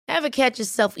Ever catch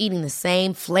yourself eating the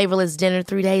same flavorless dinner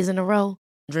 3 days in a row?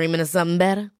 Dreaming of something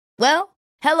better? Well,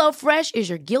 HelloFresh is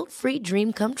your guilt-free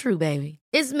dream come true, baby.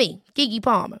 It's me, Keke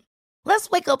Palmer. Let's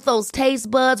wake up those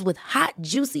taste buds with hot,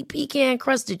 juicy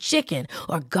pecan-crusted chicken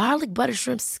or garlic butter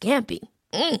shrimp scampi.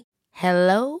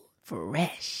 Hello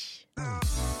Fresh.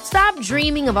 Stop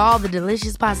dreaming of all the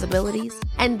delicious possibilities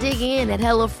and dig in at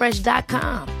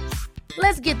HelloFresh.com.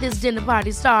 Let's get this dinner party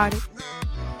started.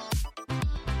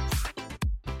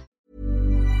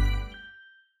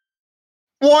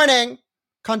 Warning!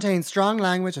 Contains strong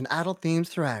language and adult themes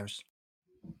throughout.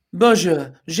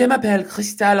 Bonjour, je m'appelle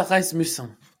Cristal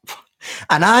Rasmussen.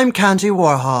 And I'm Candy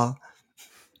Warhol.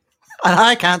 And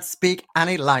I can't speak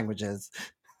any languages.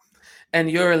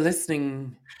 And you're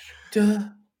listening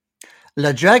to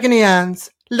Le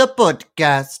Dragonians, le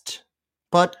podcast.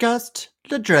 Podcast,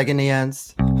 Le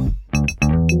Dragonians.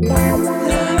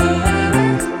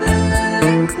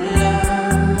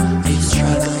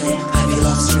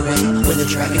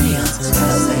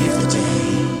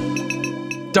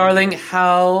 Darling,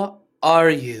 how are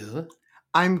you?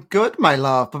 I'm good, my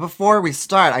love. But before we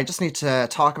start, I just need to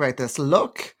talk about this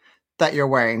look that you're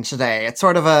wearing today. It's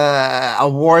sort of a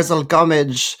Warzel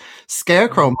Gummidge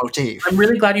scarecrow motif. I'm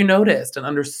really glad you noticed and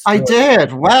understood. I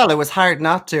did. Well, it was hard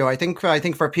not to. I think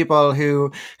for people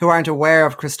who aren't aware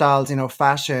of Cristal's,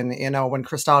 fashion, when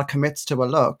Cristal commits to a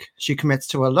look, she commits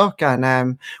to a look.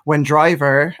 And when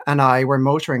Driver and I were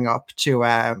motoring up to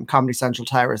Comedy Central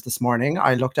Towers this morning,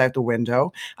 I looked out the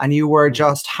window and you were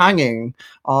just hanging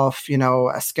off,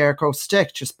 a scarecrow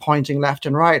stick, just pointing left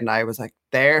and right. And I was like,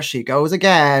 there she goes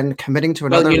again, committing to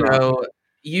another. Well,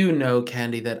 you know,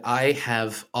 Candy, that I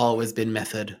have always been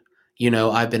method.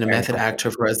 I've been a method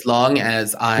actor for as long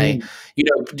as I,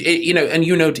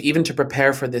 even to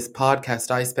prepare for this podcast,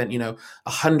 I spent,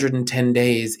 110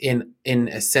 days in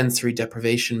a sensory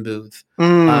deprivation booth.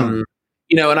 And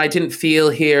I didn't feel,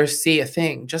 hear, see a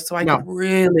thing, just so I could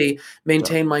really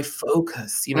maintain my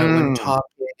focus, when talking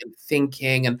and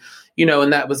thinking and,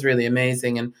 and that was really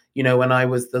amazing. And, when I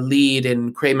was the lead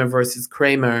in Kramer versus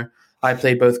Kramer, I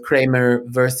played both Kramer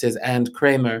versus and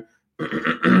Kramer.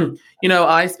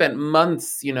 I spent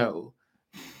months,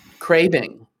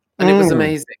 craving, and it was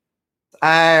amazing.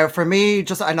 For me,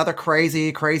 just another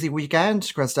crazy, crazy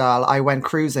weekend, Cristal. I went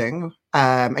cruising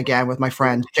again with my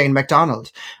friend Jane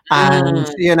McDonald. And,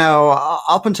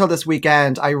 up until this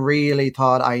weekend, I really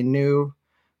thought I knew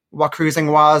what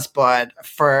cruising was. But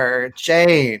for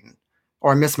Jane,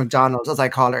 or Miss McDonald, as I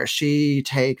call her, she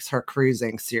takes her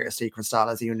cruising seriously, Cristal,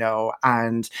 as you know.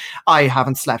 And I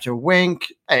haven't slept a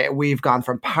wink. We've gone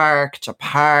from park to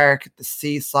park, the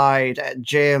seaside,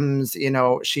 gyms.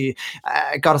 She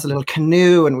got us a little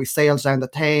canoe and we sailed down the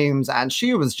Thames. And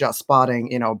she was just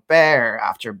spotting, bear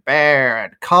after bear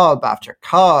and cub after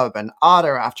cub and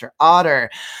otter after otter.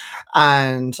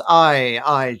 And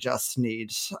I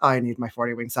need my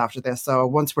 40 winks after this. So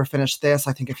once we're finished this,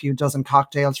 I think a few dozen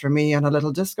cocktails for me and a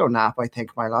little disco nap, I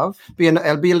think, my love.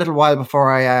 It'll be a little while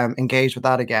before I engage with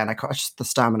that again. Just the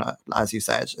stamina, as you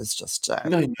said, is just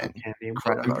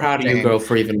incredible. I'm proud of you, girl,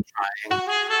 for even trying.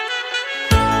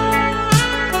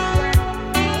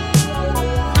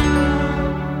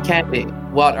 Candy,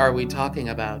 what are we talking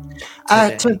about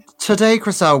today? Today,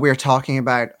 Cristal, we're talking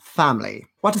about family.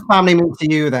 What does family mean to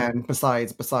you then,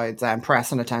 besides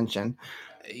press and attention?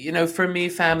 For me,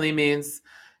 family means,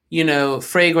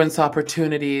 fragrance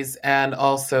opportunities and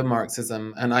also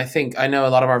Marxism. And I know a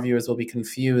lot of our viewers will be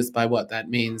confused by what that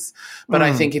means. But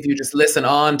I think if you just listen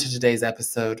on to today's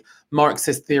episode,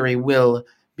 Marxist theory will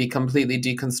be completely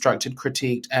deconstructed,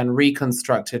 critiqued, and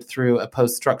reconstructed through a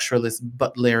post-structuralist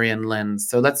Butlerian lens.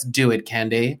 So let's do it,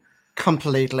 Candy.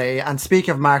 Completely. And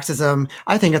speaking of Marxism,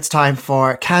 I think it's time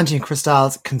for Candy and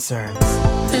Cristal's Concerns.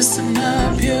 Listen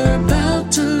up, you're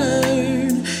about to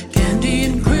learn Candy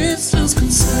and Cristal's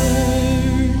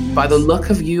Concerns. By the look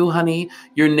of you, honey,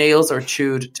 your nails are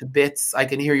chewed to bits. I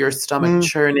can hear your stomach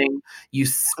churning. You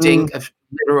stink of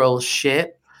literal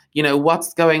shit.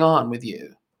 What's going on with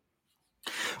you?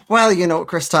 Well,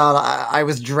 Cristal, I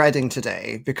was dreading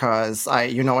today because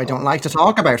I don't like to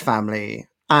talk about family.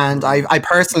 And I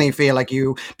personally feel like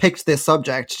you picked this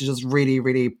subject to just really,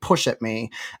 really push at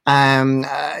me.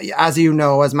 As you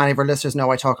know, as many of our listeners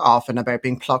know, I talk often about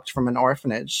being plucked from an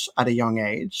orphanage at a young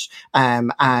age,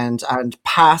 and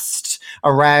passed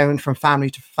around from family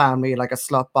to family like a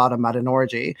slut bottom at an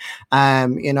orgy.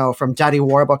 From Daddy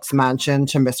Warbucks' mansion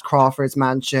to Miss Crawford's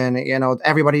mansion,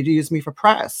 everybody used me for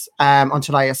press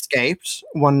until I escaped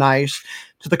one night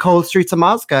to the cold streets of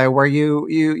Moscow, where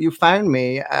you found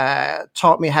me,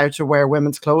 taught me how to wear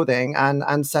women's clothing,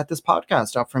 and set this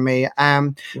podcast up for me.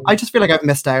 I just feel like I've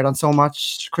missed out on so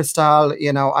much, Christelle.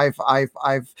 You know,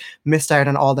 I've missed out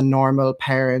on all the normal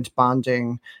parent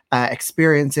bonding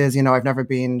experiences. You know, I've never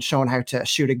been shown how to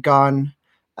shoot a gun,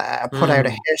 put out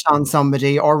a hit on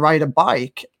somebody, or ride a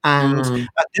bike. And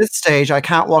at this stage, I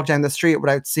can't walk down the street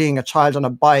without seeing a child on a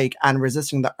bike and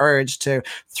resisting the urge to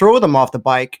throw them off the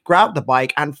bike, grab the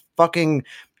bike, and fucking.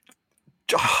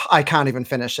 I can't even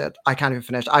finish it. I can't even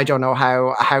finish. I don't know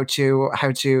how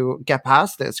to get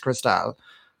past this, Christelle.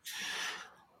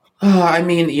 Oh, I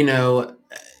mean, you know,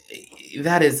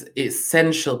 that is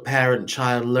essential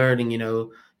parent-child learning.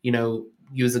 You know,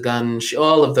 use a gun,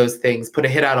 all of those things, put a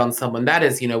hit out on someone. That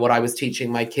is, you know, what I was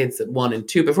teaching my kids at 1 and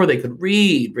 2 before they could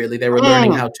read, really. They were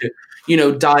learning how to, you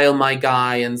know, dial my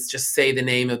guy and just say the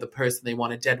name of the person they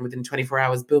wanted dead. And within 24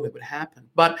 hours, boom, it would happen.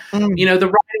 But, you know, the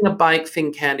riding a bike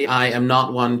thing, Candy, I am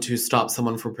not one to stop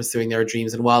someone from pursuing their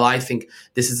dreams. And while I think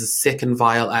this is a sick and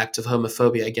vile act of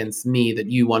homophobia against me, that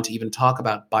you want to even talk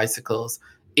about bicycles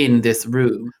in this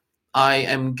room, I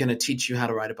am going to teach you how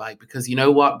to ride a bike. Because you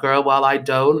know what, girl, while I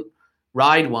don't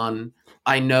ride one,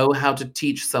 I know how to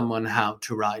teach someone how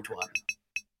to ride one.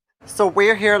 So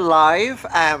we're here live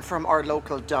from our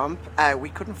local dump. We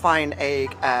couldn't find a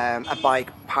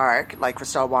bike park like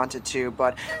Christelle wanted to,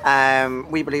 but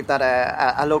we believe that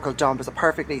a local dump is a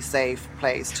perfectly safe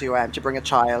place to bring a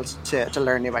child to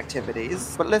learn new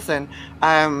activities. But listen,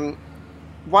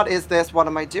 what is this? What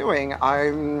am I doing?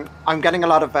 I'm getting a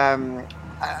lot of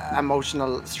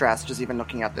emotional stress just even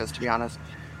looking at this, to be honest.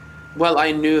 Well,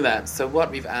 I knew that. So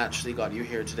what we've actually got you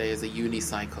here today is a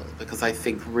unicycle, because I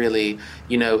think really,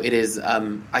 you know, it is,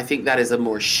 I think that is a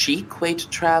more chic way to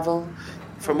travel.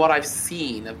 From what I've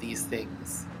seen of these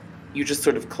things, you just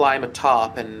sort of climb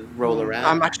atop and roll around.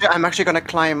 I'm actually going to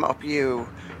climb up you,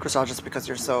 Christelle, just because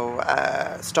you're so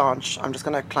staunch. I'm just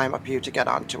going to climb up you to get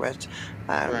onto it.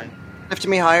 Right. Lift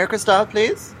me higher, Christelle,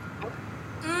 please.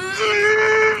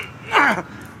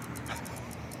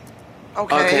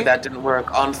 Okay, that didn't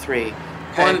work. On 3. Okay.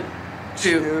 1,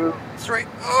 2, 3.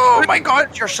 Oh my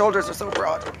God, your shoulders are so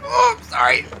broad. Oh,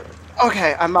 sorry.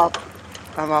 Okay, I'm up.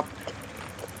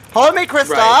 Hold me,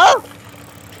 Christelle. Right.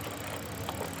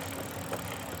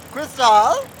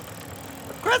 Christelle,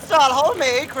 hold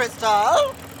me,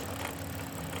 Christelle.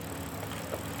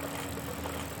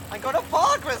 I'm gonna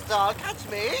fall, Christelle. Catch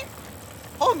me.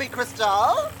 Hold me,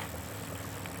 Christelle.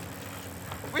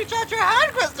 Reach out your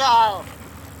hand, Christelle.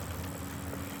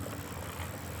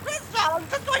 Christelle, I'm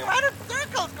just going around in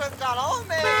circles, Christelle. Hold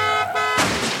me.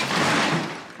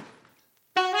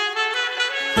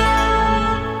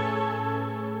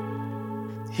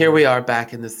 Here we are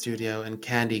back in the studio, and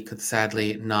Candy could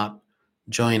sadly not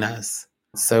join us.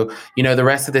 So, you know, the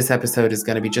rest of this episode is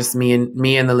going to be just me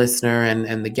and the listener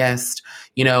and the guest,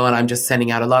 you know, and I'm just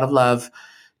sending out a lot of love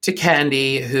to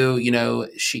Candy, who, you know,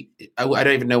 I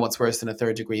don't even know what's worse than a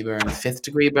 3rd degree burn, a 5th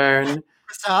degree burn.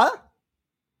 Christelle?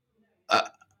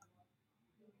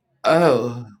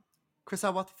 Oh.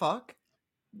 Christelle, what the fuck?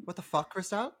 What the fuck,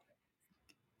 Christelle?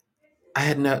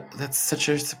 That's such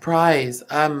a surprise.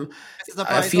 It's a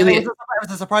surprise. It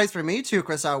was a surprise for me too,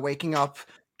 Christelle, waking up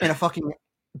in a fucking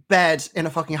bed in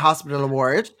a fucking hospital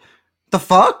ward. The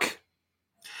fuck?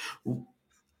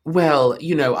 Well,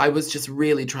 you know, I was just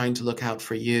really trying to look out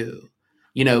for you.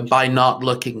 You know, by not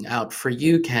looking out for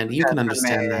you, Candy, you can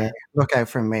understand that. Look out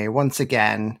for me. Once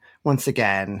again,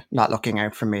 not looking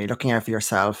out for me, looking out for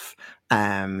yourself.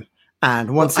 And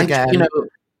once again, you know,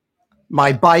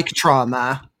 my bike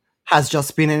trauma has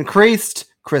just been increased,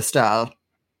 Christelle.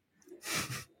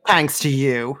 Thanks to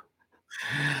you.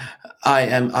 I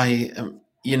am,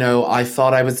 you know, I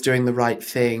thought I was doing the right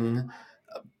thing,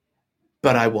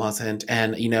 but I wasn't.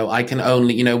 And, you know, I can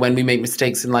only, you know, when we make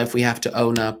mistakes in life, we have to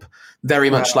own up.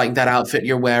 Very much like that outfit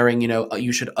you're wearing, you know,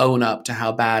 you should own up to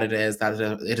how bad it is, that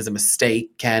it is a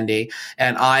mistake, Candy.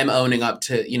 And I'm owning up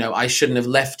to, you know, I shouldn't have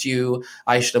left you.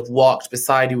 I should have walked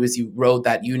beside you as you rode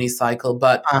that unicycle.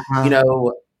 But, you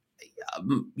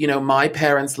know, my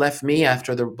parents left me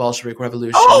after the Bolshevik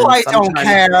Revolution. Oh, I don't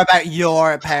care about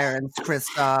your parents,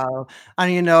 Christelle.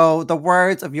 And, you know, the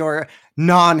words of your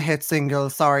non-hit single,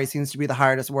 sorry, seems to be the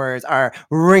hardest words, are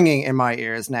ringing in my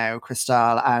ears now,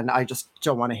 Christelle. And I just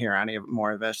don't want to hear any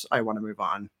more of it. I want to move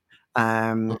on.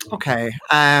 Okay.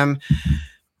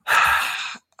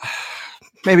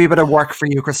 Maybe a bit of work for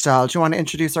you, Christelle. Do you want to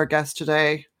introduce our guest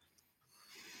today?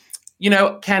 You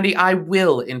know, Candy, I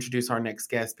will introduce our next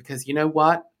guest because you know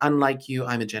what? Unlike you,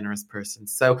 I'm a generous person.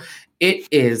 So it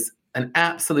is an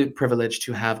absolute privilege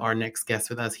to have our next guest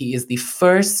with us. He is the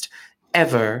first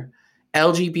ever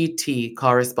LGBT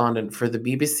correspondent for the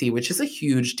BBC, which is a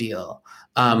huge deal.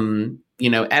 Ever,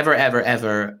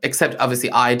 except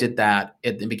obviously I did that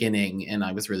at the beginning and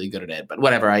I was really good at it, but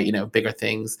whatever, bigger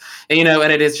things. And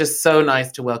it is just so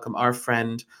nice to welcome our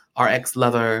friend, our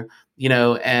ex-lover,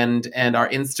 and our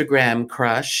Instagram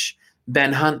crush,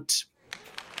 Ben Hunt.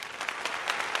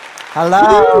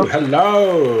 Hello. Ooh,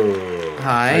 hello.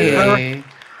 Hi.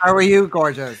 How are you,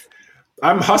 gorgeous?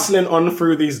 I'm hustling on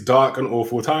through these dark and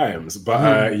awful times.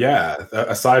 But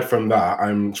aside from that,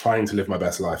 I'm trying to live my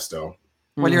best life still.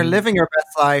 Well, you're living your best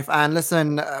life. And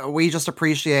listen, we just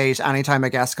appreciate anytime a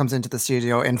guest comes into the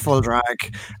studio in full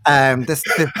drag. This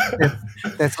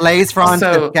lace front,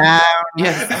 this gown.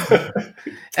 Yes.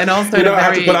 And also I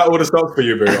have to put out all the stops for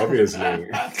you, boo, obviously.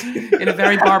 In a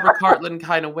very Barbara Cartland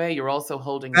kind of way, you're also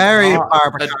holding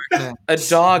a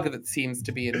dog that seems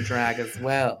to be in drag as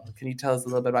well. Can you tell us a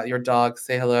little bit about your dog?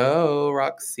 Say hello,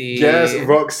 Roxy. Yes,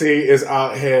 Roxy is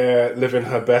out here living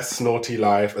her best snorty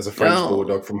life as a French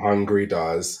bulldog from Hungary does.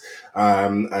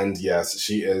 And yes,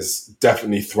 she is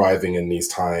definitely thriving in these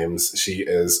times. She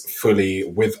is fully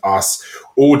with us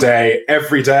all day,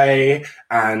 every day,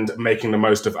 and making the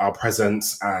most of our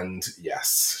presence. And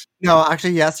yes. No,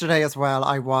 actually, yesterday as well,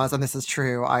 I was, and this is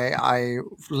true, I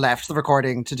left the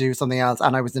recording to do something else,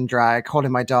 and I was in drag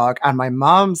holding my dog, and my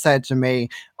mom said to me,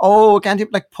 "Oh, can't you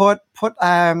put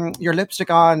your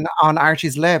lipstick on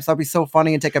Archie's lips? That'd be so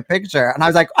funny, and take a picture." And I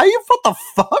was like, "Are you what the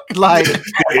fuck?" Like,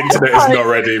 the internet is not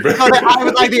ready. But I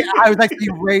was like,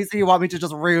 you want me to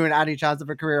just ruin any chance of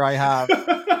a career I have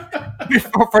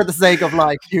for the sake of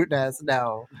cuteness?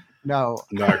 No,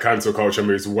 cancel culture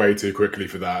moves way too quickly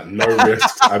for that. No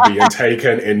risks are being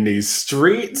taken in these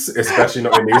streets, especially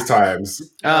not in these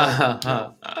times. I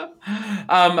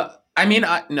mean,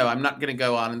 I'm not going to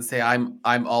go on and say I'm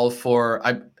all for.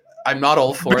 I'm not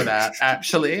all for that.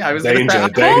 Actually, I was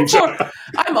danger.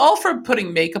 I'm all for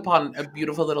putting makeup on a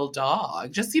beautiful little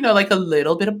dog. Just like a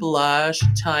little bit of blush,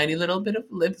 a tiny little bit of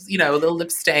lips, a little lip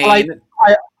stain.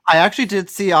 I actually did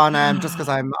see on just because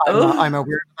I'm a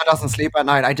weirdo that doesn't sleep at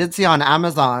night. I did see on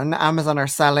Amazon. Amazon are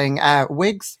selling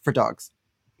wigs for dogs.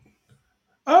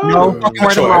 Oh, no fucking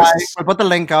word of lie. We'll put the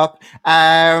link up.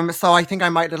 So I think I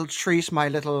might treat my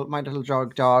little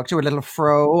drug dog to a little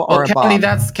fro or a Candy,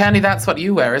 bob. that's what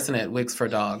you wear, isn't it? Wigs for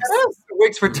dogs. Yes,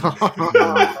 wigs for dogs.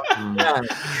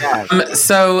 Yes.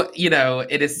 So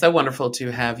it is so wonderful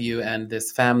to have you and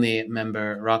this family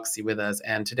member Roxy with us,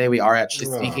 and today we are actually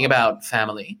speaking about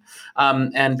family.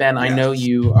 And Ben, I know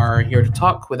you are here to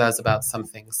talk with us about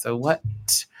something. So what,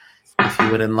 if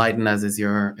you would enlighten us, is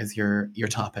your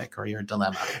topic or your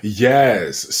dilemma?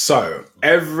 Yes. So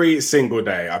every single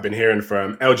day I've been hearing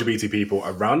from LGBT people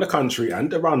around the country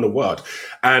and around the world.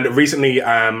 And recently,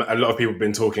 a lot of people have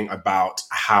been talking about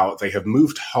how they have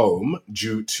moved home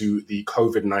due to the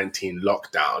COVID-19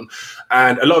 lockdown.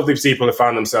 And a lot of these people have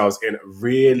found themselves in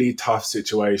really tough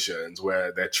situations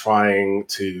where they're trying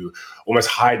to almost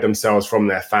hide themselves from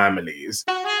their families.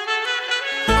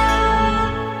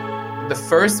 The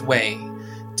first way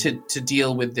to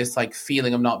deal with this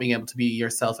feeling of not being able to be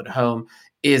yourself at home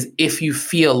is if you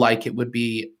feel like it would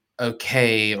be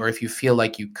okay, or if you feel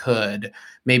like you could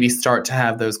maybe start to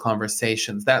have those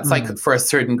conversations. That's for a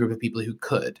certain group of people who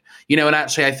could, and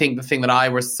actually I think the thing that I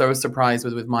was so surprised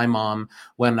with my mom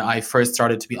when I first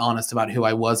started to be honest about who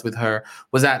I was with her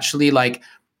was actually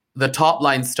the top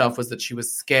line stuff was that she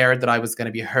was scared that I was going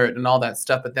to be hurt and all that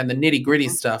stuff. But then the nitty gritty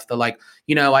stuff, I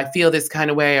feel this kind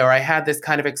of way, or I had this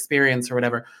kind of experience or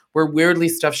whatever, were weirdly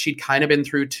stuff she'd kind of been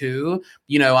through too.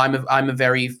 I'm a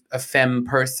very femme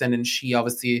person, and she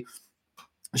obviously,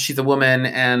 she's a woman,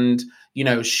 and,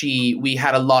 we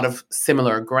had a lot of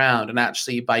similar ground. And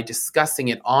actually by discussing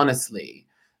it honestly,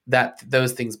 that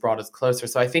those things brought us closer.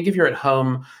 So I think if you're at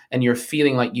home and you're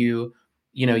feeling like you're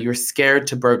scared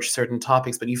to broach certain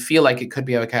topics, but you feel like it could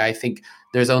be okay, I think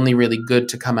there's only really good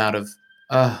to come out of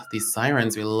these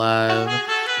sirens we love.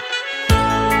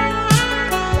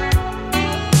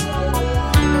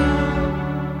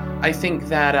 I think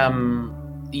that,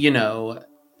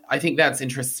 I think that's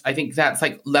interest. I think that's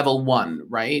level one,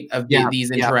 right? Of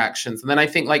these interactions. And then I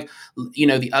think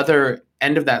the other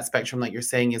end of that spectrum, like you're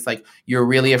saying, is you're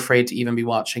really afraid to even be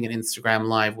watching an Instagram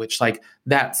live, which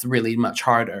that's really much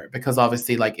harder, because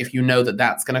obviously if you know that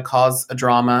that's going to cause a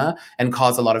drama and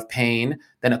cause a lot of pain,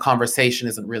 then a conversation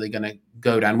isn't really going to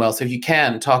go down well. So if you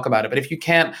can, talk about it. But if you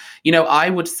can't, I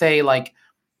would say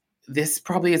this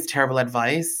probably is terrible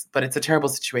advice, but it's a terrible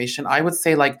situation. I would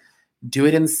say do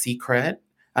it in secret.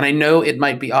 And I know it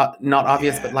might be not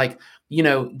obvious, but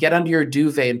get under your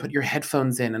duvet and put your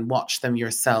headphones in and watch them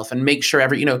yourself, and make sure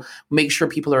make sure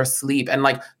people are asleep, and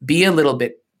be a little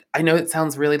bit I know it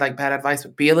sounds really like bad advice,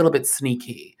 but be a little bit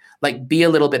sneaky. Like, be a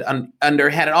little bit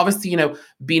underhanded. Obviously, you know,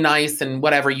 be nice and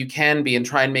whatever you can be and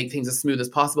try and make things as smooth as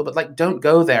possible. But like, don't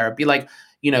go there. Be like,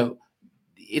 you know,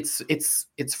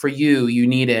 it's for you. You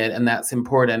need it, and that's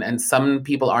important. And some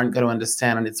people aren't going to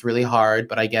understand, and it's really hard.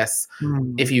 But I guess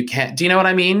if you can't, do you know what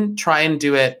I mean? Try and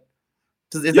do it.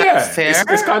 Is that fair?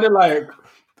 It's kind of like,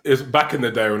 it's back in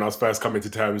the day when I was first coming to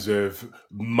terms with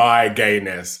my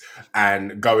gayness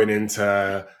and going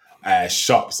into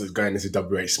shops, going into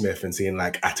WH Smith and seeing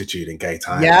like Attitude and Gay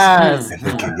Times. Yes. And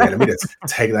thinking, let me just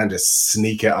take that and just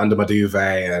sneak it under my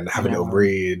duvet and have a little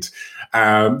read.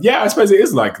 I suppose it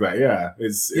is like that. Yeah.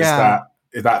 It's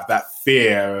that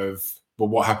fear of, well,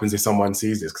 what happens if someone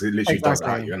sees this? Because it literally does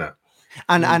that, you know.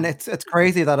 And it's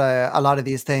crazy that a lot of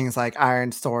these things like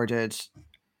aren't sorted.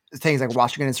 Things like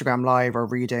watching an Instagram live or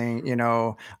reading, you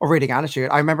know, or reading Attitude.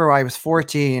 I remember when I was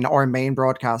 14, our main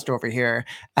broadcast over here,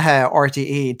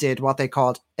 RTE did what they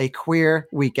called a queer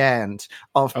weekend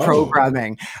of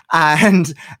programming.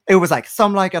 And it was like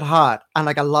Some Like It Hot and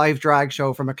like a live drag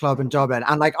show from a club in Dublin.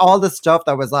 And like all the stuff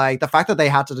that was like, the fact that they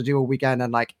had to do a weekend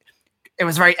and like, it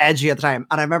was very edgy at the time.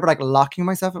 And I remember like locking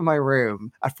myself in my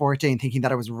room at 14, thinking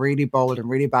that it was really bold and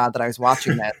really bad that I was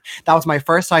watching it. That was my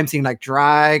first time seeing like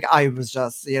drag. I was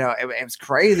just, you know, it was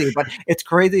crazy, but it's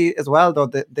crazy as well though,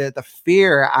 the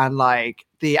fear and like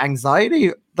the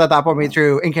anxiety that put me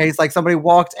through in case like somebody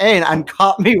walked in and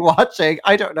caught me watching,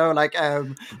 I don't know, like a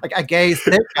gay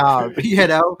sitcom, you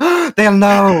know, they'll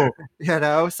know, you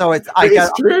know. So it's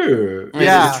true.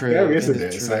 Yeah, it's true. Isn't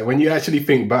it? It's like when you actually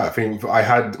think back,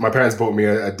 my parents bought me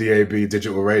a DAB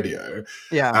digital radio.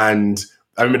 Yeah. And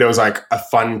I remember there was like a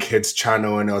fun kids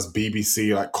channel and there was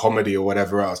BBC like comedy or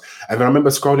whatever else. And then I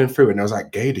remember scrolling through and there was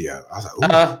like Gaydio. I was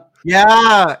like, ooh.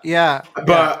 Yeah.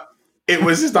 But it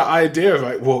was just the idea of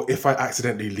like, well, if I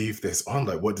accidentally leave this on,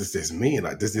 like, what does this mean?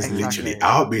 Like, does this literally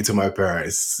out me to my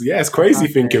parents? Yeah, it's crazy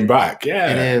thinking back.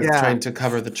 Yeah. It is trying to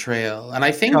cover the trail. And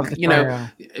I think, you know,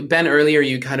 Ben, earlier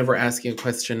you kind of were asking a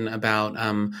question about,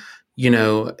 you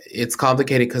know, it's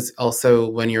complicated because also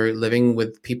when you're living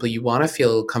with people, you want to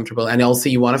feel comfortable. And also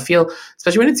you want to feel,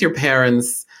 especially when it's your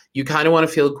parents, you kind of want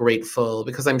to feel grateful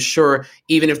because I'm sure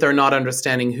even if they're not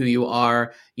understanding who you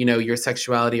are, you know, your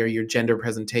sexuality or your gender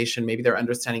presentation, maybe they're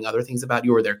understanding other things about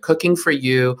you or they're cooking for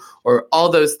you or all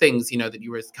those things, you know, that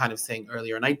you were kind of saying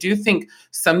earlier. And I do think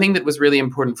something that was really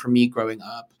important for me growing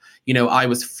up, you know, I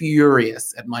was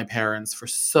furious at my parents for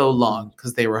so long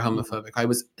because they were homophobic. I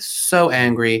was so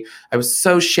angry. I was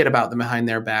so shit about them behind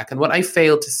their back. And what I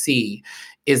failed to see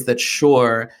is that,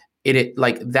 sure, it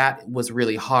like that was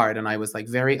really hard. And I was like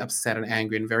very upset and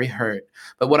angry and very hurt.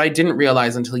 But what I didn't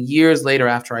realize until years later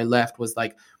after I left was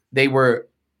like they were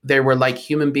like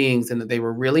human beings and that they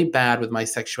were really bad with my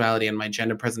sexuality and my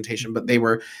gender presentation, but they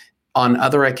were on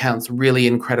other accounts really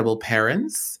incredible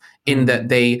parents in that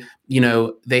they, you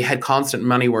know, they had constant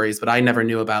money worries, but I never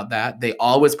knew about that. They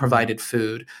always provided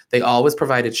food. They always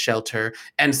provided shelter.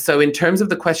 And so in terms of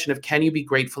the question of can you be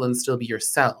grateful and still be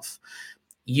yourself?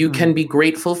 You can be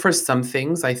grateful for some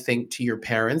things, I think, to your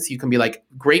parents. You can be like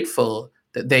grateful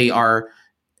that they are,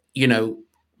 you know,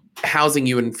 housing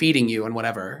you and feeding you and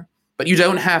whatever. But you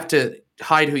don't have to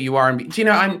hide who you are. And be, you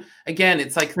know,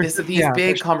 it's like these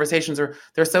big conversations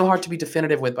they're so hard to be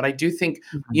definitive with. But I do think,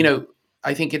 you know,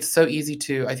 I think it's so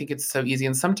easy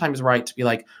and sometimes right to be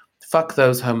like, fuck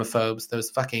those homophobes, those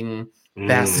fucking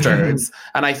bastards.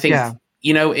 And I think,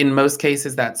 you know, in most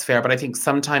cases that's fair. But I think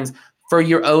sometimes for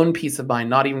your own peace of mind,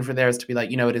 not even for theirs, to be like,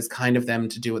 you know, it is kind of them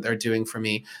to do what they're doing for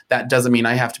me. That doesn't mean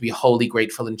I have to be wholly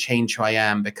grateful and change who I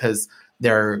am because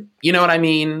they're, you know what I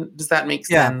mean? Does that make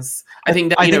sense? I think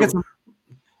that,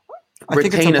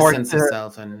 retain a sense of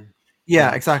self and.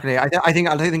 Yeah, exactly. I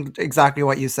think exactly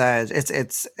what you said.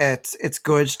 It's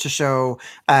good to show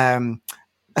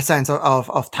a sense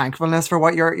of thankfulness for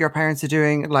what your parents are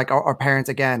doing, like our parents,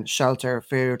 again, shelter,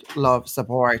 food, love,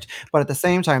 support. But at the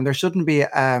same time, there shouldn't be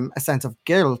a sense of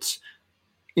guilt,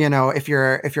 you know, if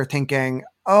you're thinking,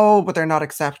 oh, but they're not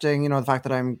accepting, you know, the fact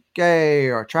that I'm gay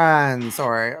or trans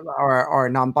or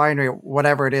non-binary,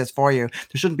 whatever it is for you.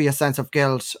 There shouldn't be a sense of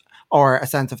guilt or a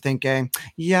sense of thinking,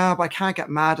 yeah, but I can't get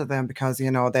mad at them because, you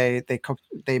know, they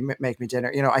make me dinner.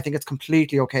 You know, I think it's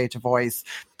completely okay to voice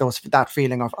that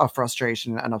feeling of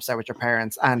frustration and upset with your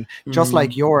parents. And just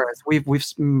like yours, we've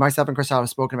myself and Christelle have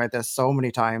spoken about this so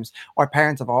many times. Our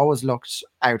parents have always looked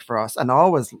out for us and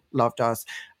always loved us.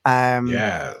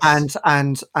 Yes.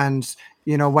 And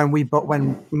you know, when me and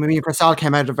Christelle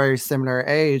came out at a very similar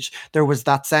age, there was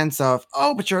that sense of,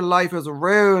 oh, but your life was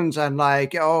ruined and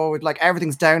like, oh, like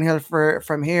everything's downhill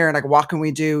from here and like what can we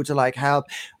do to like help?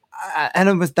 And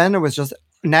it was just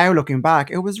now looking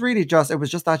back, it was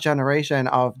just that generation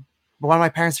of, one of my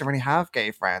parents didn't really have gay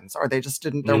friends, or they just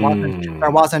didn't. There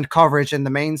wasn't coverage in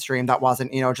the mainstream that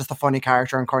wasn't, just a funny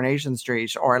character on Coronation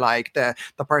Street, or like the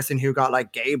person who got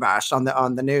like gay bashed on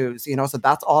the news. So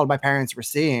that's all my parents were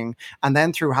seeing, and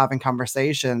then through having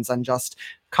conversations and just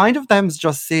kind of them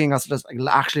just seeing us just like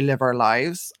actually live our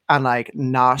lives and like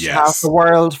not have the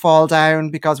world fall down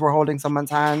because we're holding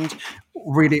someone's hand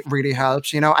really, really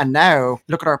helps, and now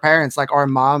look at our parents, like our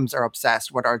moms are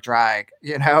obsessed with our drag,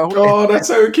 Oh, that's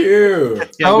so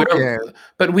cute. Yeah,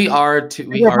 but we are too.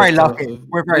 We're very lucky.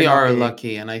 We are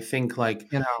lucky, and I think like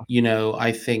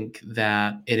I think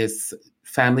that it is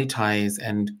family ties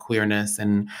and queerness,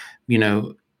 and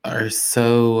are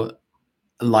so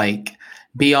like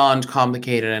beyond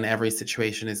complicated, and every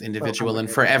situation is individual. And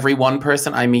for every one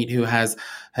person I meet who had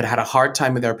a hard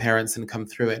time with their parents and come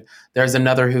through it, there's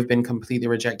another who've been completely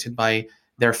rejected by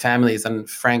their families. And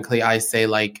frankly, I say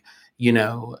like,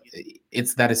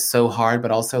 that is so hard,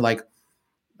 but also like,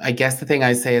 I guess the thing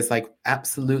I say is like,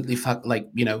 absolutely fuck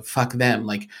them.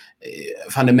 Like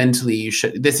fundamentally you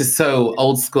should, this is so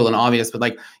old school and obvious, but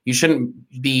like you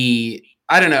shouldn't be,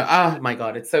 I don't know. Oh my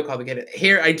God, it's so complicated.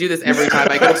 Here, I do this every time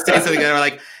I go to say something and I'm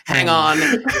like, hang on.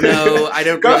 No, I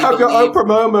don't Go really have your Oprah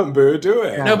moment, boo. Do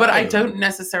it. No, but I don't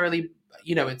necessarily,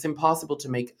 it's impossible to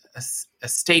make a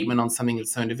statement on something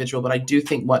that's so individual. But I do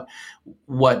think what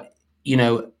it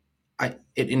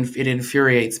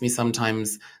infuriates me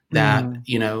sometimes that,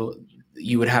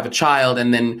 you would have a child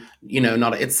and then,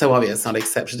 it's so obvious, not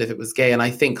accepted if it was gay. And I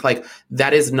think like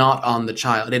that is not on the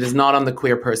child. It is not on the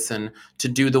queer person to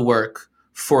do the work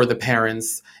for the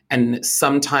parents. And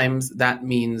sometimes that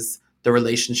means the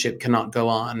relationship cannot go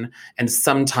on. And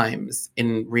sometimes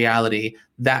in reality,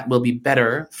 that will be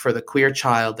better for the queer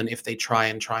child than if they try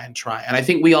and try and try. And I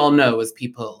think we all know as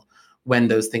people when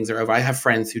those things are over. I have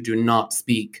friends who do not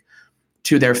speak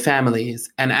to their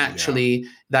families. And actually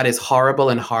that is horrible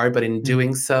and hard, but in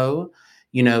doing so,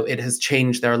 it has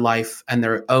changed their life and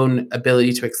their own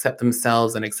ability to accept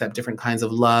themselves and accept different kinds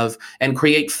of love and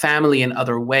create family in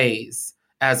other ways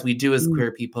as we do as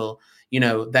queer people,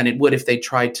 than it would if they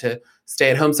tried to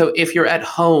stay at home. So if you're at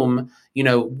home,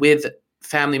 with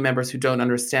family members who don't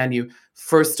understand you,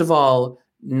 first of all,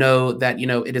 know that,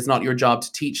 it is not your job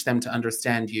to teach them to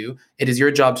understand you. It is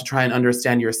your job to try and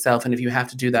understand yourself. And if you have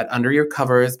to do that under your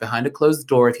covers, behind a closed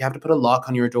door, if you have to put a lock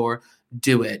on your door,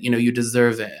 do it. You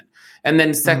deserve it. And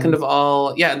then second of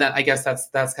all, I guess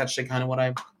that's actually kind of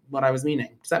what I was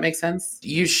meaning. Does that make sense?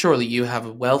 You have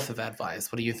a wealth of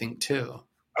advice. What do you think too?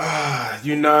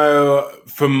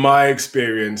 From my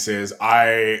experiences,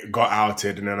 I got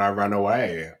outed and then I ran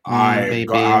away. I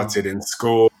got outed in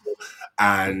school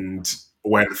and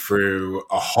went through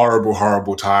a horrible,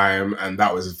 horrible time. And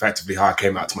that was effectively how I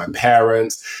came out to my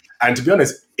parents. And to be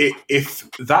honest, if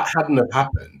that hadn't have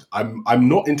happened, I'm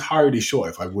not entirely sure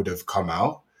if I would have come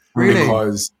out. Really?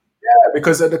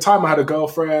 Because at the time I had a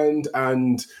girlfriend,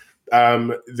 and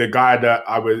the guy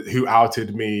who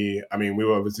outed me, I mean, we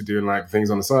were obviously doing like things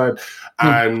on the side,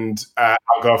 and our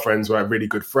girlfriends were really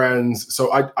good friends.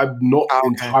 So I'm not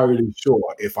entirely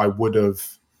sure if I would have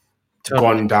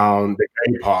gone down the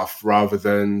gay path rather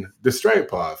than the straight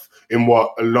path, in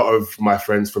what a lot of my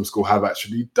friends from school have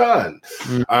actually done.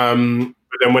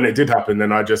 But then when it did happen,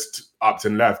 then I just upped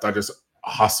and left. I just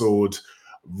hustled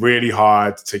really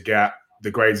hard to get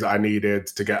the grades that I needed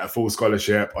to get a full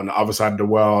scholarship on the other side of the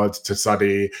world to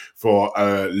study for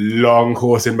a long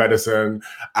course in medicine.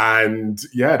 And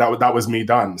that was me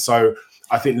done. So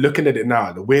I think looking at it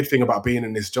now, the weird thing about being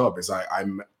in this job is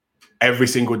I'm every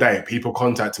single day, people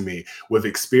contact me with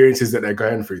experiences that they're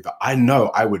going through that I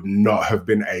know I would not have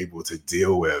been able to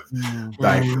deal with.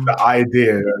 Like the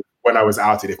idea when I was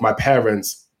outed, if my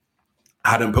parents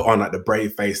hadn't put on like the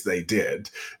brave face they did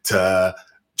to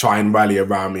try and rally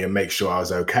around me and make sure I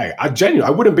was okay, I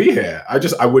wouldn't be here.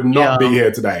 I would not be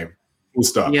here today. Full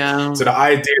stop. Yeah. So the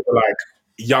idea that like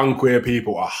young queer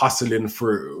people are hustling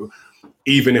through,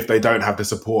 even if they don't have the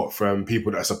support from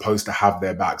people that are supposed to have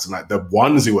their backs, and like the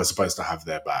ones who are supposed to have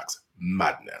their backs,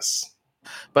 madness.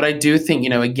 But I do think,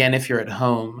 again, if you're at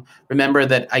home, remember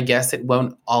that I guess it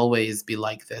won't always be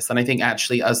like this. And I think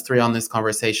actually us three on this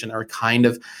conversation are kind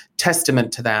of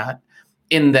testament to that,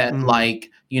 in that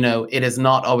it is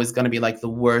not always going to be like the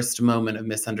worst moment of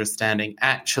misunderstanding.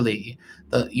 Actually,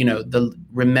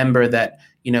 remember that,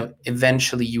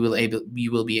 eventually you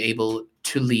will be able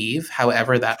to leave,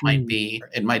 however that might be.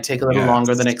 It might take a little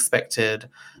longer than expected,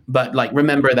 but like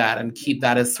remember that and keep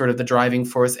that as sort of the driving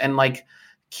force, and like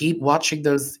keep watching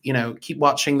those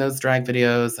drag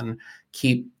videos, and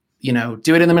keep,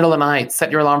 do it in the middle of the night, set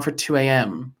your alarm for 2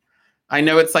 a.m. I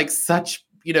know it's like such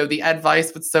you know, the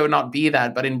advice would so not be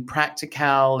that, but in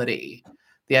practicality,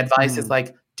 the advice is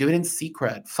like, do it in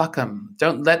secret. Fuck them.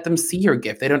 Don't let them see your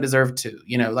gift. They don't deserve to,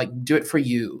 you know, like do it for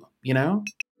you, you know?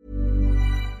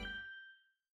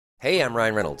 Hey, I'm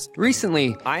Ryan Reynolds.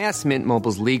 Recently, I asked Mint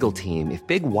Mobile's legal team if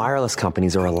big wireless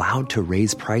companies are allowed to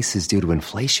raise prices due to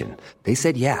inflation. They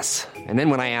said yes. And then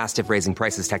when I asked if raising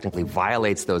prices technically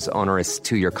violates those onerous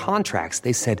 2-year contracts,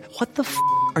 they said, what the f***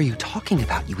 are you talking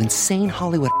about, you insane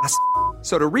Hollywood ass f-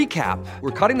 So to recap,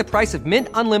 we're cutting the price of Mint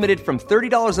Unlimited from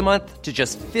 $30 a month to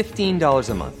just $15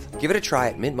 a month. Give it a try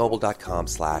at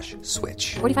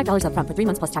mintmobile.com/switch. $45 up front for 3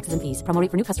 months plus taxes and fees. Promo rate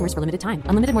for new customers for limited time.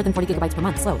 Unlimited more than 40 gigabytes per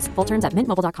month. Slows full terms at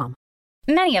mintmobile.com.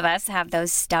 Many of us have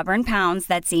those stubborn pounds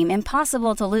that seem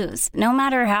impossible to lose, no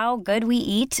matter how good we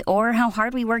eat or how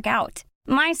hard we work out.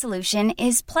 My solution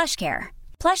is PlushCare.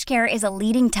 PlushCare is a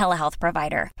leading telehealth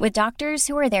provider with doctors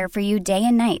who are there for you day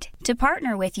and night to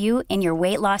partner with you in your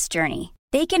weight loss journey.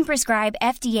 They can prescribe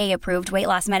FDA-approved weight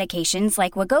loss medications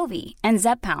like Wegovy and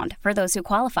Zepbound for those who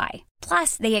qualify.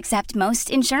 Plus, they accept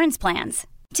most insurance plans.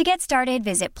 To get started,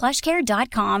 visit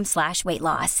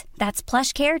plushcare.com/weightloss. That's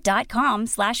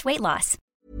plushcare.com/weightloss.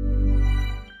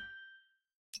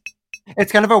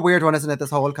 It's kind of a weird one, isn't it? This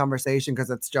whole conversation, because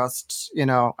it's just, you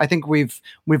know, I think we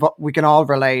can all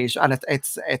relate, and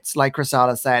it's like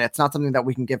Crystalla said, it's not something that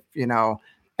we can give, you know,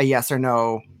 a yes or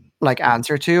no like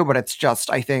answer to, but it's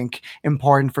just, I think,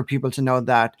 important for people to know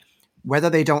that whether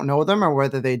they don't know them or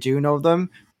whether they do know them,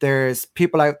 there's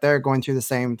people out there going through the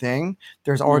same thing.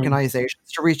 There's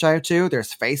organizations to reach out to.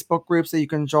 There's Facebook groups that you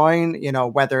can join, you know,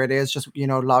 whether it is just, you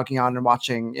know, logging on and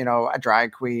watching, you know, a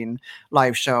drag queen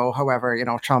live show, however, you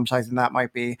know, traumatizing that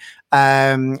might be.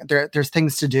 There's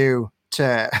things to do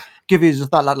to give you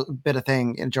just that little bit of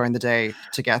thing during the day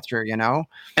to get through, you know?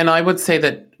 And I would say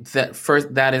that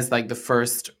is like the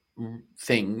first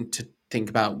thing to think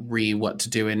about what to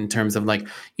do in terms of like,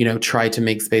 you know, try to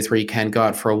make space where you can go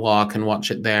out for a walk and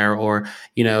watch it there, or,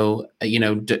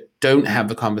 don't have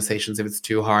the conversations if it's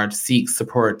too hard. Seek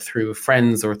support through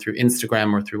friends or through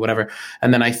Instagram or through whatever.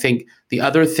 And then I think the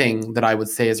other thing that I would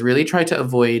say is really try to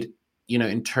avoid, you know,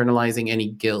 internalizing any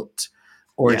guilt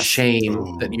or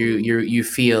shame that you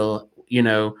feel, you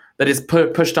know, that is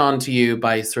pushed onto you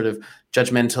by sort of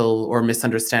judgmental or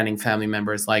misunderstanding family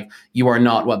members. Like, you are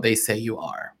not what they say you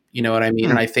are. You know what I mean?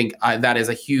 And I think that is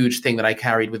a huge thing that I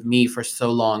carried with me for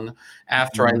so long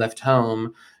after I left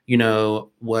home, you know,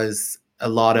 was a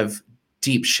lot of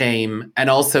deep shame and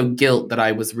also guilt that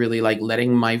I was really like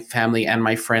letting my family and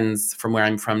my friends from where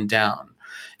I'm from down.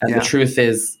 And the truth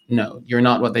is, no, you're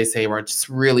not what they say you are. Just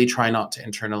really try not to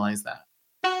internalize that.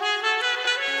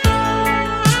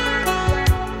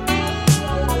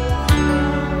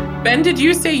 Ben, did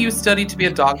you say you studied to be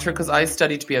a doctor? Because I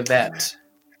studied to be a vet.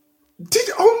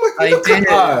 Look at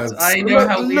us. I know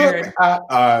how weird. Look at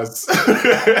us.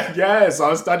 Yes, I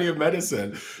was studying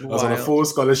medicine. I was on a full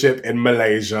scholarship in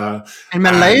Malaysia. In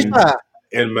Malaysia?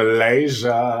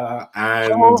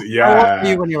 And how old were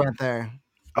you when you went there?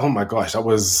 Oh my gosh, I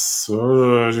was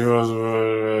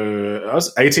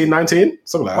 18, 19,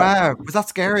 something like that. Wow, was that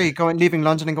scary, leaving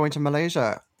London and going to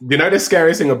Malaysia? You know, the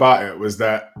scariest thing about it was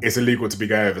that it's illegal to be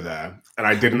gay over there. And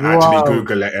I didn't actually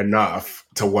Google it enough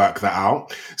to work that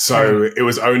out. So it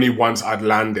was only once I'd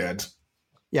landed.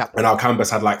 Yeah. And our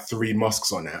campus had like 3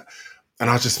 mosques on it. And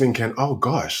I was just thinking, oh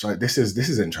gosh, like this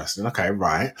is interesting. Okay,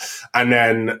 right. And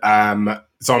then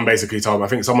someone basically told me, I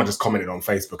think someone just commented on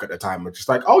Facebook at the time, which is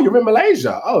like, oh, you're in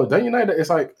Malaysia. Oh, don't you know that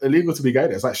it's like illegal to be gay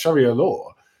there? It's like Sharia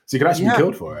law. So you can actually be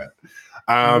killed for it.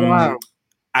 And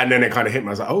then it kind of hit me.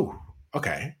 I was like, oh,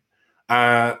 okay.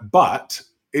 But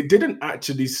it didn't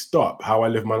actually stop how I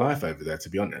live my life over there, to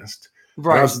be honest.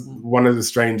 Right. That was one of the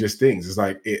strangest things. It's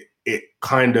like it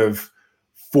kind of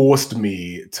forced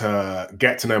me to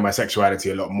get to know my sexuality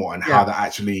a lot more and how that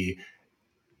actually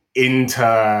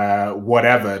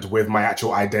whatevered with my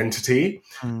actual identity.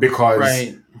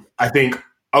 Because I think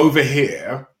over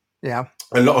here,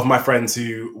 a lot of my friends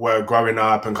who were growing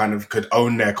up and kind of could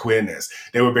own their queerness,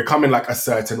 they were becoming like a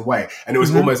certain way. And it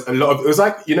was almost it was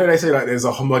like, you know, they say like there's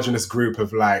a homogenous group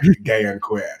of like gay and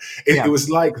queer. It was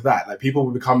like that. Like people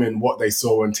were becoming what they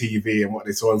saw on TV and what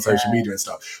they saw on social media and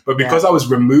stuff. But because I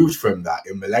was removed from that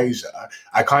in Malaysia,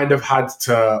 I kind of had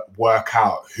to work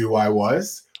out who I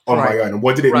was on my own. And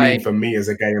what did it mean for me as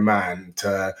a gay man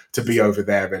to be over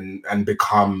there and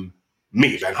become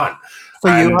me, Ben Hunt?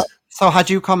 So had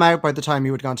you come out by the time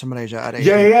you had gone to Malaysia at 18?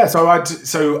 Yeah. So I,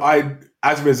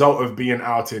 as a result of being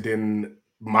outed in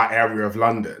my area of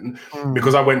London,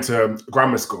 because I went to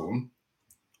grammar school,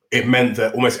 it meant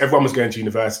that almost everyone was going to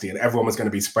university and everyone was going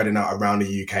to be spreading out around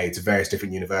the UK to various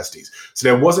different universities. So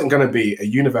there wasn't going to be a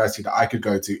university that I could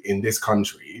go to in this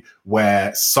country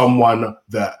where someone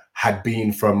that had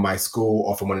been from my school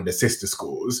or from one of the sister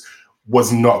schools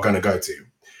was not going to go to.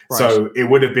 Right. So it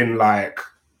would have been like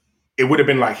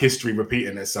history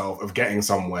repeating itself of getting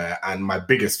somewhere. And my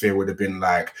biggest fear would have been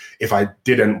like, if I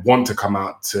didn't want to come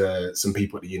out to some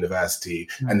people at the university,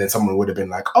 and then someone would have been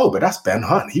like, oh, but that's Ben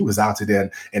Hunt. He was out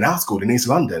in our school in East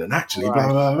London, and actually blah,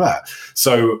 blah, blah.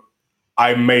 So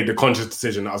I made the conscious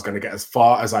decision that I was going to get as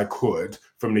far as I could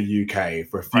from the UK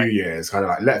for a few years, kind of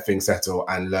like let things settle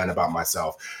and learn about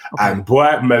myself. Okay. And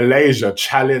boy, Malaysia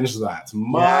challenged that.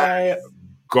 My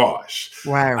gosh.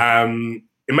 Wow.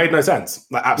 It made no sense.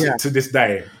 Like absolutely to this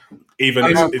day,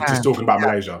 even just talking about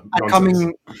Malaysia.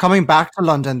 And coming back to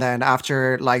London then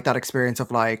after like that experience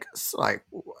of like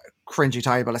cringy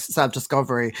type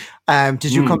self-discovery,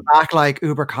 did you come back like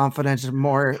uber confident and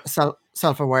more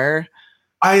self-aware?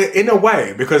 In a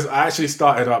way, because I actually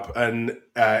started up an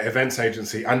events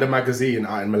agency and a magazine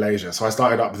out in Malaysia. So I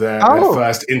started up their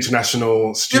first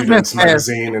international students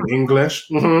magazine in English.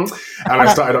 And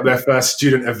I started up their first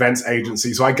student events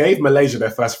agency. So I gave Malaysia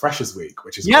their first Freshers Week,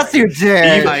 which is great. You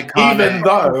did.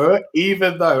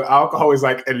 Even though alcohol is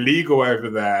like illegal over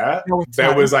there,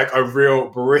 there was like a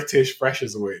real British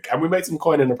Freshers Week. And we made some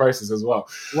coin in the process as well.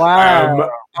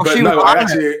 Wow.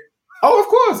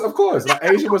 Of course. Like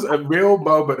Asia was a real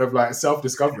moment of like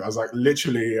self-discovery. I was like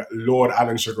literally Lord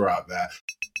Alan Sugar out there.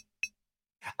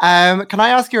 Can I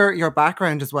ask your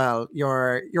background as well?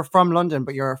 You're from London,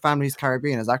 but your family's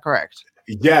Caribbean. Is that correct?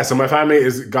 Yeah, so my family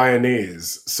is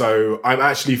Guyanese. So I'm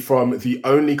actually from the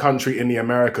only country in the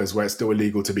Americas where it's still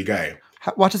illegal to be gay.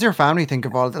 What does your family think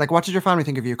of what did your family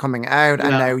think of you coming out and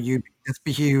now you this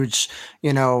be huge,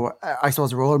 I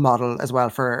suppose role model as well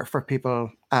for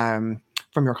people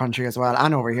from your country as well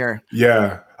and over here?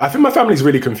 Yeah, I think my family's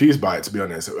really confused by it, to be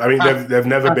honest. I mean,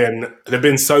 they've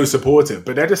been so supportive,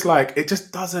 but they're just like, it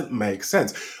just doesn't make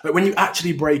sense. Like when you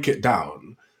actually break it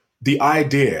down, the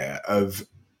idea of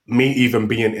me even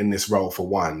being in this role for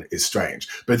one is strange.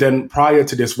 But then prior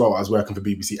to this role, I was working for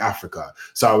BBC Africa.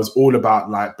 So I was all about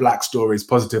like Black stories,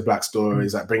 positive Black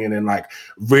stories, like bringing in like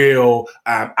real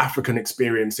African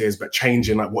experiences, but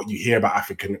changing like what you hear about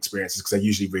African experiences because they're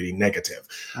usually really negative.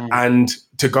 And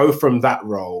to go from that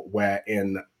role where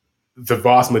in the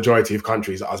vast majority of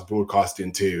countries that I was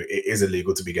broadcasting to, it is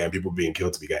illegal to be gay and people being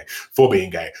killed for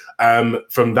being gay.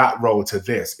 From that role to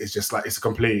this, it's just like, it's a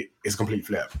complete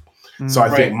flip. So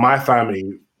I think my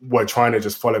family were trying to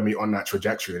just follow me on that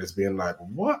trajectory and just being like,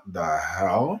 what the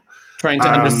hell? Trying to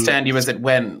understand you as it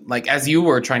went, like as you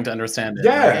were trying to understand it.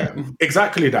 Yeah, right?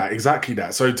 exactly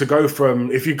that. So to go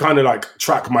from, if you kind of like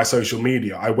track my social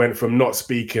media, I went from not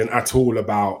speaking at all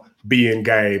about being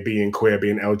gay, being queer,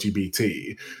 being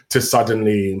LGBT to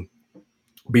suddenly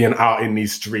being out in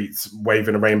these streets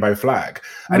waving a rainbow flag.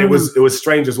 And it was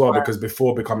strange as well because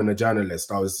before becoming a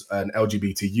journalist, I was an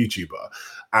LGBT YouTuber.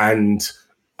 And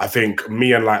I think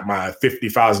me and like my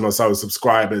 50,000 or so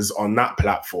subscribers on that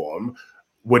platform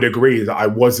would agree that I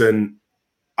wasn't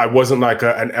like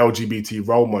an LGBT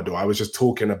role model. I was just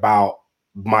talking about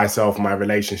myself, my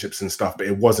relationships and stuff, but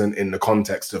it wasn't in the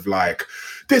context of like,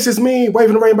 this is me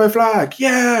waving a rainbow flag.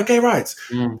 Yeah, gay rights.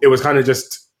 It was kind of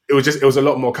it was a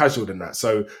lot more casual than that.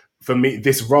 So for me,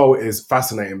 this role is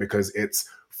fascinating because it's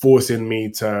forcing me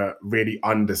to really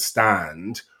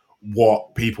understand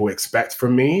what people expect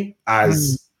from me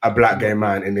as a Black gay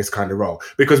man in this kind of role.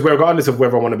 Because regardless of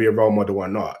whether I want to be a role model or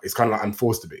not, it's kind of like I'm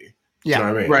forced to be. Yeah. Do you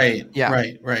know what I mean? Right. Yeah.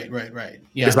 Right.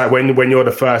 Yeah. It's like when you're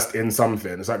the first in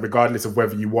something, it's like regardless of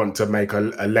whether you want to make a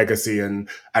legacy and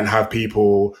have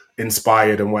people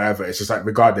inspired and whatever, it's just like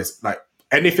regardless, like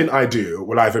anything I do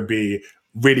will either be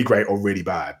really great or really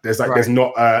bad. There's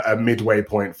not a midway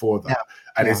point for that.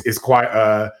 And it's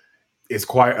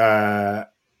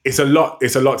a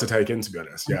lot to take in, to be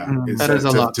honest. Yeah. That is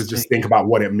a lot to just think about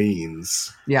what it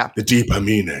means. Yeah. The deeper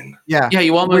meaning. Yeah. Yeah.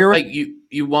 You almost like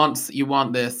you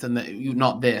want this and you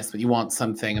not this, but you want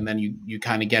something. And then you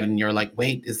kind of get it and you're like,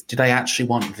 wait, did I actually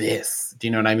want this? Do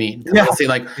you know what I mean? Yeah. See,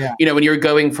 like, when you're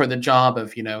going for the job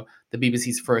of, the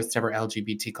BBC's first ever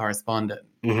LGBT correspondent,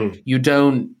 you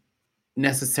don't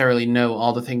necessarily know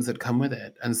all the things that come with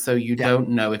it. And so you don't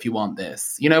know if you want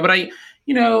this, but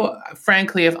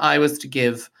frankly, if I was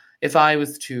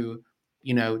to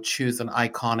choose an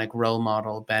iconic role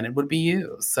model, Ben, it would be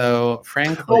you. So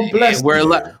frankly,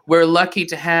 we're lucky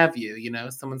to have you,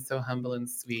 someone so humble and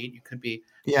sweet. You could be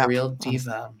a real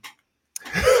diva.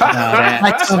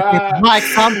 Like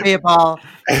some people.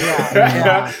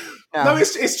 Yeah. No,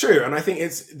 it's true, and I think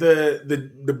it's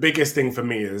the biggest thing for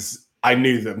me is I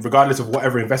knew that regardless of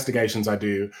whatever investigations I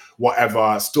do,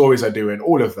 whatever stories I do, and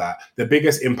all of that, the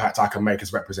biggest impact I can make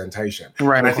is representation.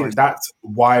 Right, and I think that's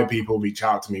why people reach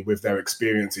out to me with their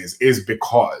experiences, is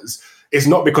because it's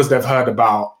not because they've heard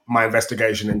about my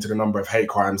investigation into the number of hate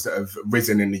crimes that have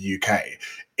risen in the UK.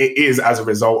 It is as a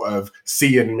result of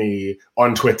seeing me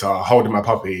on Twitter holding my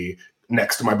puppy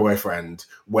next to my boyfriend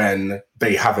when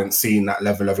they haven't seen that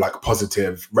level of like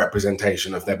positive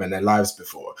representation of them in their lives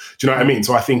before. Do you know what I mean?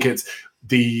 So I think it's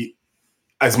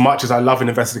as much as I love an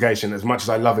investigation, as much as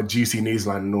I love a juicy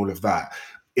newsline and all of that,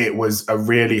 it was a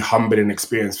really humbling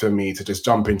experience for me to just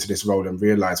jump into this role and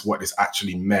realize what this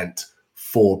actually meant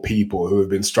for people who have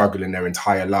been struggling their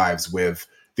entire lives with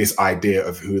this idea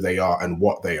of who they are and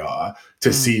what they are,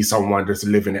 to see someone just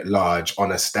living at large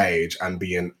on a stage and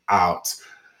being out.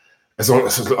 As long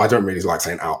as, I don't really like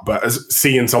saying out, but as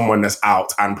seeing someone that's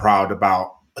out and proud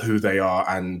about who they are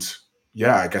and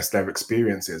I guess their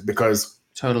experiences. Because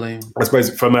totally, I suppose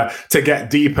to get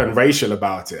deep and racial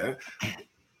about it,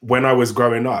 when I was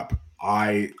growing up,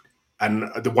 one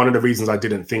of the reasons I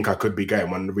didn't think I could be gay,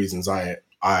 and one of the reasons I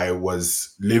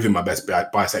was living my best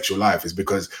bisexual life is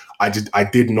because I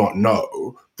did not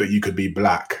know that you could be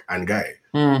black and gay.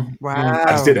 Wow.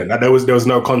 I just didn't. There was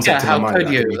no concept in my mind.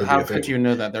 How could you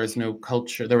know that? There was no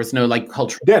culture. There was no like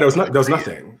culture. Yeah, there was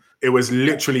nothing. It was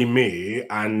literally me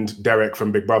and Derek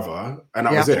from Big Brother, and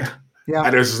that was it. Yeah.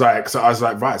 And it was just like, so I was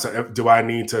like, right, so do I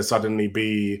need to suddenly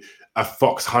be a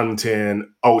fox hunting,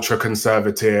 ultra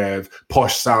conservative,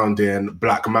 posh sounding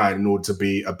black man in order to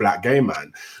be a black gay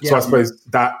man? Yeah. So I suppose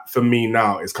that for me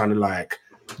now is kind of like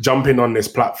jumping on this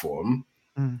platform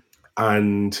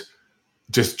and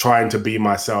just trying to be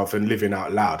myself and living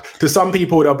out loud. To some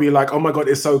people, they'll be like, oh my God,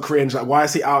 it's so cringe. Like, why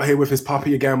is he out here with his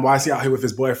puppy again? Why is he out here with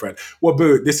his boyfriend? Well,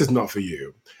 boo, this is not for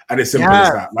you. And it's simple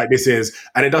as that. Like this is,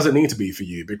 and it doesn't need to be for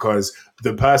you, because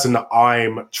the person that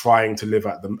I'm trying to live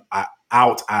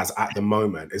out as at the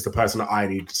moment is the person that I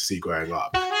needed to see growing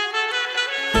up.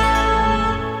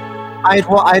 I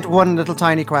had one little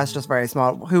tiny question, just very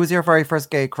small. Who was your very first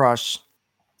gay crush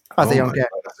as a young kid?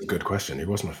 That's a good question.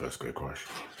 Who was my first gay crush?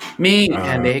 Me,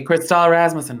 Candy, Crystal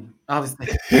Rasmussen, obviously.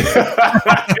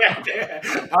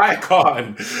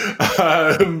 Icon.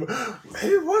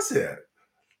 Who was it?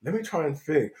 Let me try and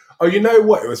think. Oh, you know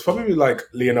what? It was probably like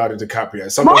Leonardo DiCaprio.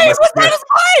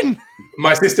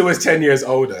 My sister was 10 years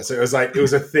older, so it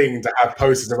was a thing to have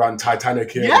posters around Titanic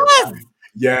here. Yes!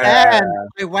 Yeah. And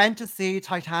I went to see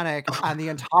Titanic, and the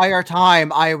entire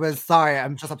time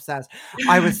I'm just obsessed.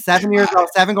 I was 7 years old,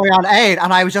 7 going on 8,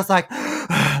 and I was just like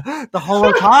the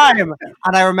whole time.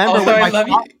 And I remember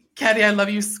Kenny, I love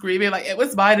you screaming. Like, it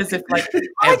was mine as if like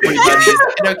everybody's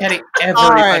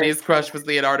crush was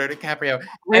Leonardo DiCaprio.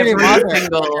 Really every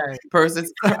single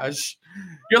person's crush.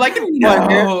 You're like,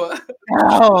 no.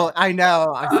 No, I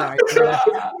know. I'm sorry.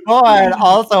 But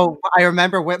also, I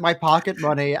remember with my pocket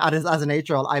money as an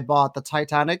 8-year-old, I bought the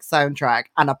Titanic soundtrack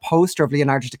and a poster of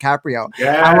Leonardo DiCaprio.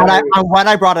 Yeah. And when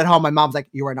I brought it home, my mom's like,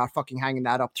 "You are not fucking hanging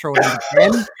that up. Throw it in the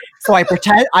bin." So I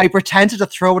pretended to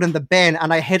throw it in the bin,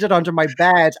 and I hid it under my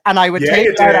bed, and I would take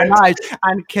it out at night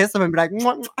and kiss him and be like,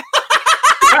 "Mwah."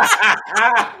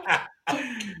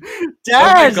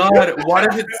 Dad! Oh my God, what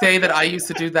does it say that I used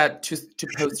to do that to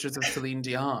posters of Celine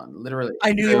Dion? Literally.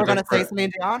 I knew you were going to say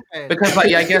Celine Dion. Because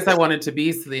I guess I wanted to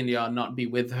be Celine Dion, not be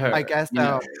with her. I guess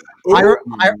so.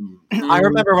 I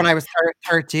remember when I was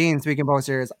 13, speaking of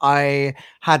posters, I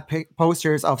had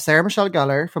posters of Sarah Michelle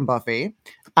Gellar from Buffy.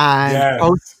 And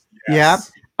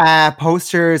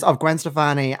posters of Gwen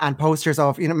Stefani and posters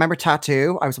of, remember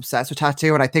Tattoo? I was obsessed with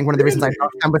Tattoo. And I think one of the reasons I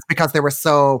loved them was because they were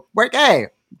we're gay.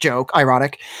 Joke,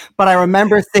 ironic. But I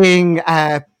remember seeing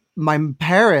my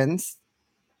parents,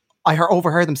 I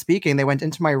overheard them speaking. They went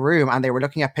into my room and they were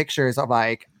looking at pictures of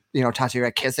Tattoo,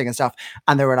 like kissing and stuff.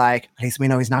 And they were like, at least we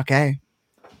know he's not gay.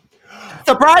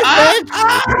 Surprise, bitch!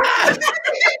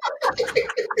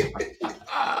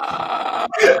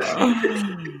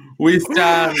 We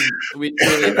stand. We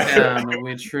truly stand.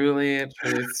 We truly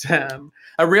stand.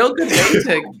 A real good way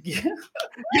to. Yeah,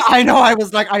 I know. I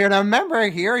was like, I remember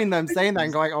hearing them saying that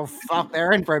and going, "Oh fuck,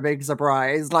 they're in for a big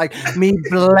surprise." Like me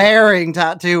blaring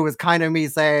Tattoo was kind of me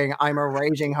saying, "I'm a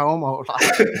raging homo."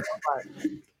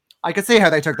 I could see how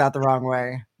they took that the wrong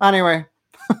way. Anyway,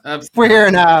 we're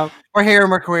here now. We're here and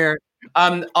we're queer.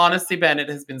 Honestly, Ben, it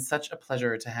has been such a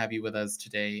pleasure to have you with us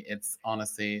today. It's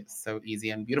honestly so easy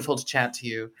and beautiful to chat to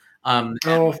you. Thank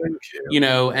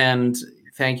you. And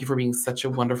thank you for being such a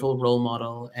wonderful role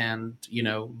model and,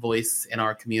 voice in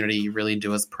our community. You really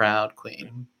do us proud,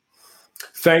 Queen.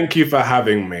 Thank you for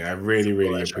having me. I really,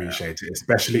 really appreciate it,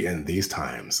 especially in these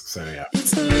times. So, yeah.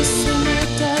 It's the listener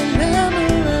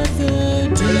dilemma of the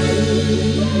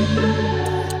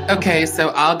day. Okay, so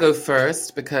I'll go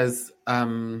first because,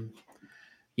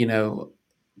 you know...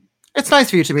 It's nice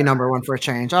for you to be number one for a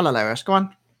change. I'll allow it. Go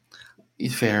on.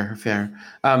 Fair. So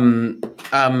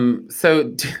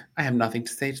I have nothing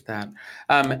to say to that.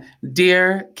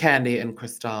 Dear Candy and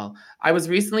Crystal, I was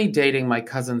recently dating my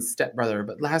cousin's stepbrother,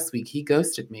 but last week he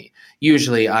ghosted me.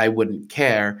 Usually I wouldn't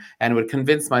care and would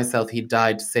convince myself he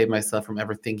died to save myself from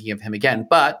ever thinking of him again.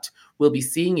 But we'll be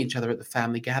seeing each other at the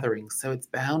family gathering, so it's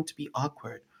bound to be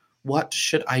awkward. What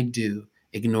should I do?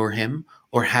 Ignore him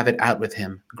or have it out with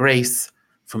him? Grace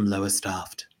from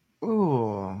Lowestoft.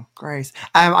 Ooh, Grace.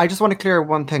 I just want to clear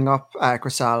one thing up,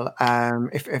 Crystal.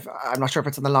 If I'm not sure if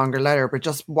it's in the longer letter, but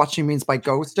just what she means by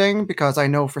ghosting, because I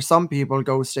know for some people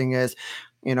ghosting is,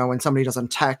 when somebody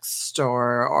doesn't text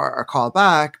or call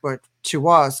back, but to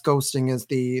us, ghosting is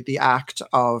the act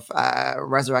of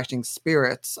resurrecting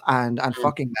spirits and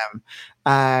fucking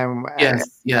them.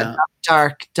 Yes, yeah.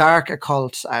 Dark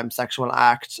occult sexual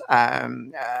act.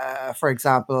 For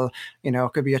example,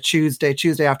 it could be a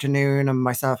Tuesday afternoon, and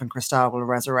myself and Crystal will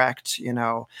resurrect,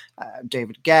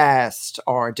 David Guest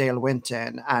or Dale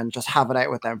Winton and just have it out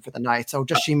with them for the night. So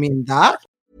does she mean that?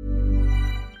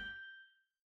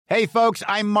 Hey, folks,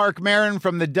 I'm Mark Maron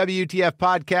from the WTF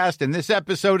Podcast, and this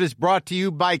episode is brought to you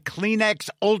by Kleenex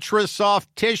Ultra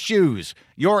Soft Tissues,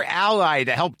 your ally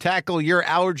to help tackle your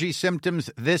allergy symptoms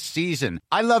this season.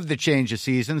 I love the change of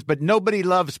seasons, but nobody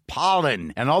loves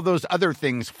pollen and all those other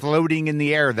things floating in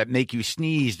the air that make you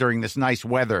sneeze during this nice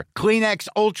weather. Kleenex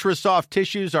Ultra Soft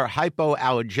Tissues are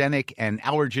hypoallergenic and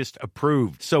allergist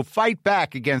approved, so fight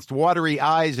back against watery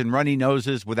eyes and runny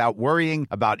noses without worrying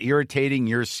about irritating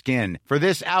your skin. For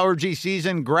this allergy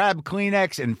season, grab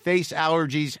Kleenex and face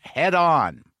allergies head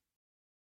on.